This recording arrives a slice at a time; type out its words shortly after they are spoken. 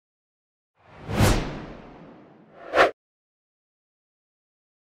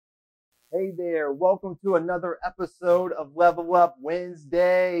Hey there, welcome to another episode of Level Up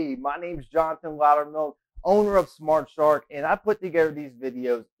Wednesday. My name is Jonathan Loudermilk, owner of Smart Shark, and I put together these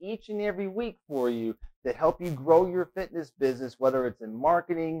videos each and every week for you to help you grow your fitness business, whether it's in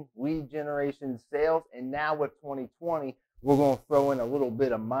marketing, lead generation, sales, and now with 2020, we're going to throw in a little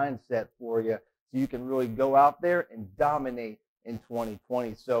bit of mindset for you so you can really go out there and dominate in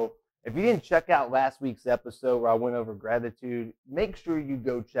 2020. So if you didn't check out last week's episode where I went over gratitude, make sure you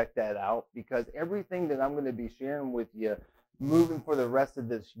go check that out because everything that I'm going to be sharing with you moving for the rest of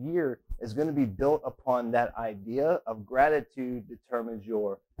this year is going to be built upon that idea of gratitude determines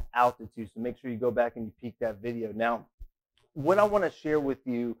your altitude. So make sure you go back and you peek that video. Now, what I want to share with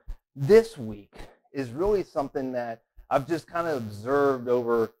you this week is really something that I've just kind of observed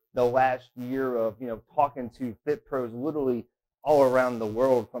over the last year of, talking to fit pros literally all around the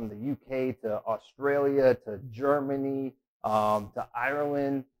world, from the UK to Australia to Germany, to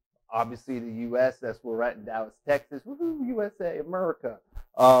Ireland, obviously the US. That's where we're at in Dallas, Texas. Woohoo, USA, America.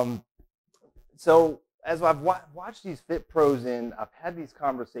 Um, so as I've watched these fit pros and I've had these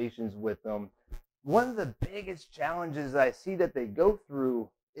conversations with them, one of the biggest challenges I see that they go through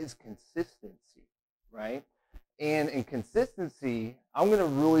is consistency, right? And in consistency, I'm going to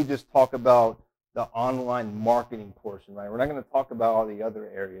really just talk about the online marketing portion, right? We're not going to talk about all the other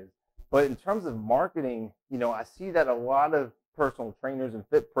areas. But in terms of marketing, I see that a lot of personal trainers and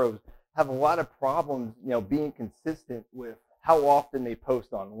fit pros have a lot of problems, being consistent with how often they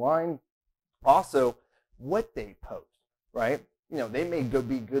post online, also what they post, right? They may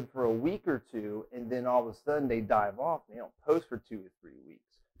be good for a week or two, and then all of a sudden they dive off. They don't post for 2 or 3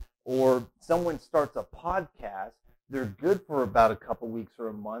 weeks. Or someone starts a podcast, they're good for about a couple weeks or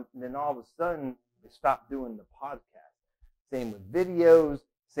a month, and then all of a sudden they stop doing the podcast. Same with videos,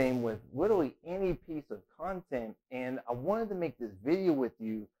 same with literally any piece of content. And I wanted to make this video with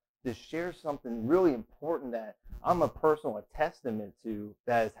you to share something really important that I'm a personal testament to,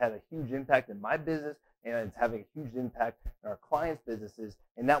 that has had a huge impact in my business and it's having a huge impact in our clients' businesses.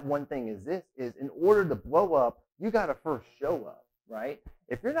 And that one thing is this: is in order to blow up, you got to first show up, right?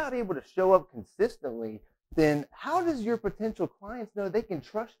 If you're not able to show up consistently, then how does your potential clients know they can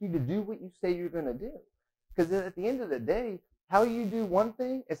trust you to do what you say you're going to do? Because at the end of the day, how you do one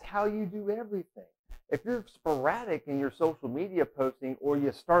thing is how you do everything. If you're sporadic in your social media posting, or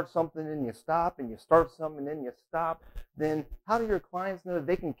you start something and you stop, and you start something and then you stop, then how do your clients know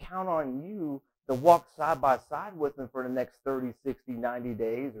they can count on you to walk side by side with them for the next 30, 60, 90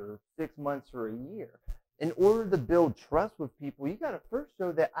 days or 6 months or a year? In order to build trust with people, you got to first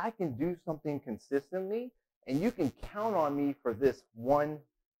show that I can do something consistently and you can count on me for this one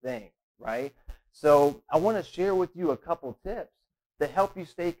thing, right? So I want to share with you a couple tips to help you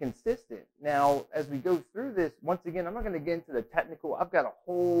stay consistent. Now, as we go through this, once again, I'm not going to get into the technical. I've got a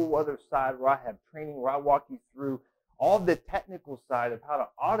whole other side where I have training where I walk you through all the technical side of how to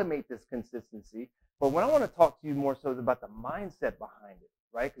automate this consistency. But what I want to talk to you more so is about the mindset behind it,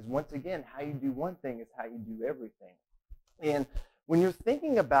 right? Because once again, how you do one thing is how you do everything. And when you're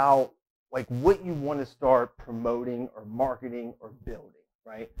thinking about like what you want to start promoting or marketing or building,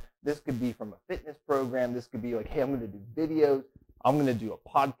 right? This could be from a fitness program. This could be like, hey, I'm going to do videos. I'm going to do a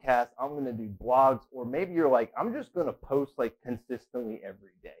podcast. I'm going to do blogs. Or maybe you're like, I'm just going to post like consistently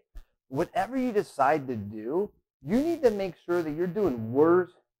every day. Whatever you decide to do, you need to make sure that you're doing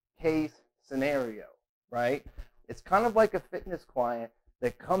worst case scenario, right? It's kind of like a fitness client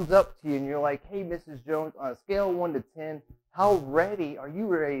that comes up to you and you're like, hey, Mrs. Jones, on a scale of 1 to 10, how ready are you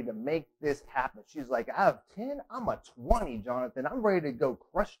ready to make this happen? She's like, I have 10, I'm a 20, Jonathan. I'm ready to go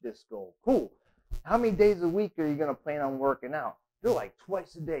crush this goal. Cool. How many days a week are you going to plan on working out? You're like,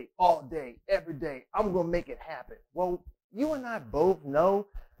 twice a day, all day, every day. I'm going to make it happen. Well, you and I both know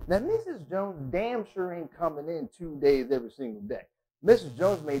that Mrs. Jones damn sure ain't coming in 2 days every single day. Mrs.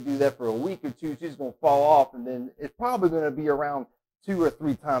 Jones may do that for a week or two. She's going to fall off, and then it's probably going to be around 2 or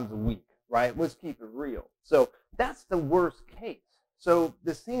 3 times a week, right? Let's keep it real. So that's the worst case. So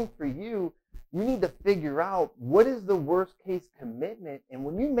the same for you. You need to figure out what is the worst case commitment. And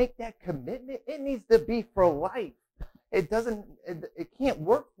when you make that commitment, it needs to be for life. It can't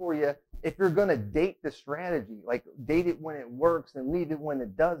work for you if you're going to date the strategy, like date it when it works and leave it when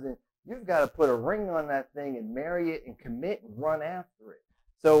it doesn't. You've got to put a ring on that thing and marry it and commit and run after it.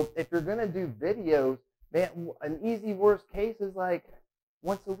 So if you're going to do videos, man, an easy worst case is like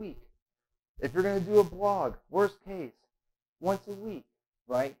once a week. If you're going to do a blog, worst case, once a week,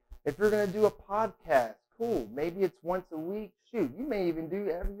 right? If you're going to do a podcast, cool. Maybe it's once a week. Shoot, you may even do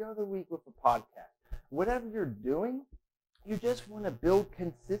every other week with a podcast. Whatever you're doing, you just want to build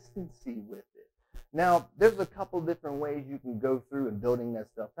consistency with it. Now, there's a couple different ways you can go through and building that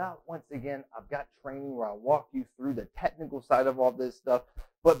stuff out. Once again, I've got training where I walk you through the technical side of all this stuff.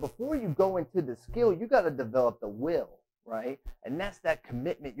 But before you go into the skill, you got to develop the will, right? And that's that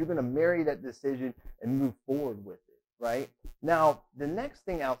commitment. You're going to marry that decision and move forward with it, right? Now, the next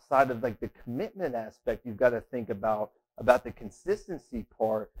thing outside of like the commitment aspect you've got to think about the consistency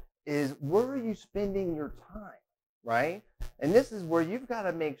part is where are you spending your time, right? And this is where you've got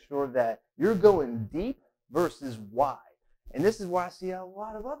to make sure that you're going deep versus wide. And this is why I see a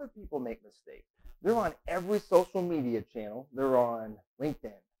lot of other people make mistakes. They're on every social media channel. They're on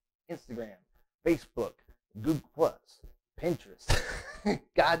LinkedIn, Instagram, Facebook, Google+, Pinterest.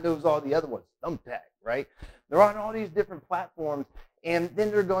 God knows all the other ones, Thumbtack, right? They're on all these different platforms, and then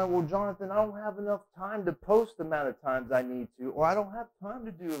they're going, well, Jonathan, I don't have enough time to post the amount of times I need to, or I don't have time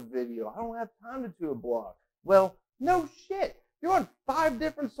to do a video. I don't have time to do a blog. Well, no shit. You're on 5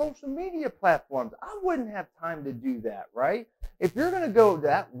 different social media platforms. I wouldn't have time to do that, right? If you're going to go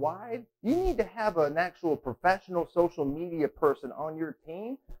that wide, you need to have an actual professional social media person on your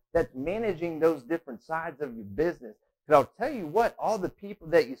team that's managing those different sides of your business. Because I'll tell you what, all the people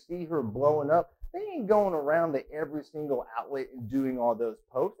that you see who are blowing up, they ain't going around to every single outlet and doing all those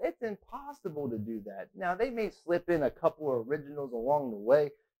posts. It's impossible to do that. Now, they may slip in a couple of originals along the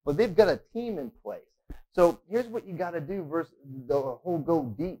way, but they've got a team in place. So here's what you got to do versus the whole go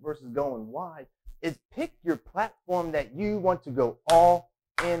deep versus going wide is pick your platform that you want to go all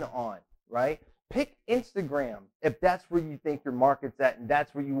in on, right? Pick Instagram if that's where you think your market's at and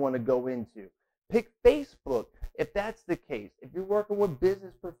that's where you want to go into. Pick Facebook if that's the case. If you're working with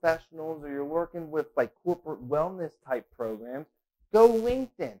business professionals or you're working with like corporate wellness type programs, go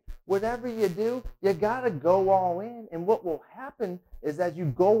LinkedIn. Whatever you do, you got to go all in. And what will happen is as you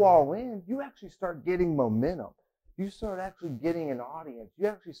go all in, you actually start getting momentum. You start actually getting an audience. You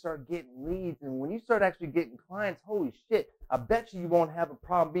actually start getting leads. And when you start actually getting clients, holy shit, I bet you won't have a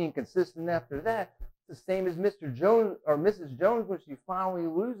problem being consistent after that. It's the same as Mr. Jones or Mrs. Jones when she finally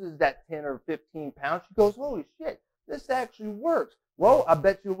loses that 10 or 15 pounds. She goes, holy shit, this actually works. Well, I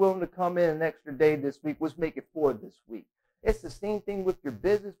bet you're willing to come in an extra day this week. Let's make it 4 this week. It's the same thing with your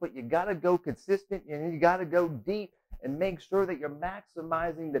business, but you got to go consistent and you got to go deep and make sure that you're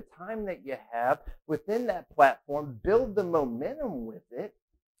maximizing the time that you have within that platform, build the momentum with it.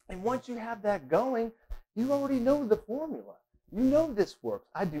 And once you have that going, you already know the formula. You know this works.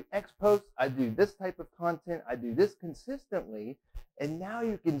 I do X posts, I do this type of content, I do this consistently, and now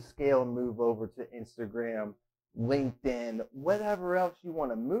you can scale and move over to Instagram, LinkedIn, whatever else you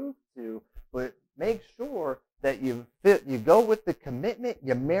want to move to, but make sure that you go with the commitment,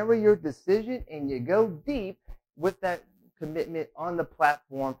 you marry your decision, and you go deep with that commitment on the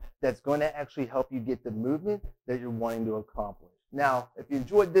platform that's going to actually help you get the movement that you're wanting to accomplish. Now, if you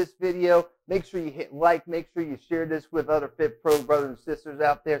enjoyed this video, make sure you hit like, make sure you share this with other Fit Pro brothers and sisters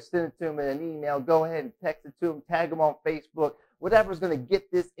out there, send it to them in an email, go ahead and text it to them, tag them on Facebook, whatever's going to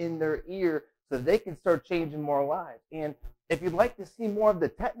get this in their ear so they can start changing more lives. And if you'd like to see more of the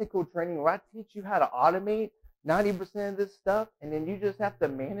technical training where I teach you how to automate 90% of this stuff and then you just have to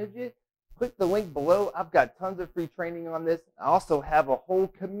manage it, click the link below. I've got tons of free training on this. I also have a whole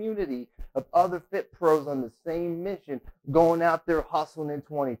community of other Fit Pros on the same mission going out there hustling in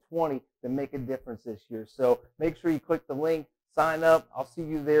 2020 to make a difference this year. So make sure you click the link, sign up. I'll see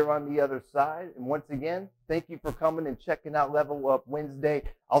you there on the other side. And once again, thank you for coming and checking out Level Up Wednesday.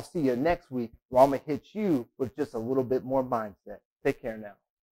 I'll see you next week where I'm going to hit you with just a little bit more mindset. Take care now.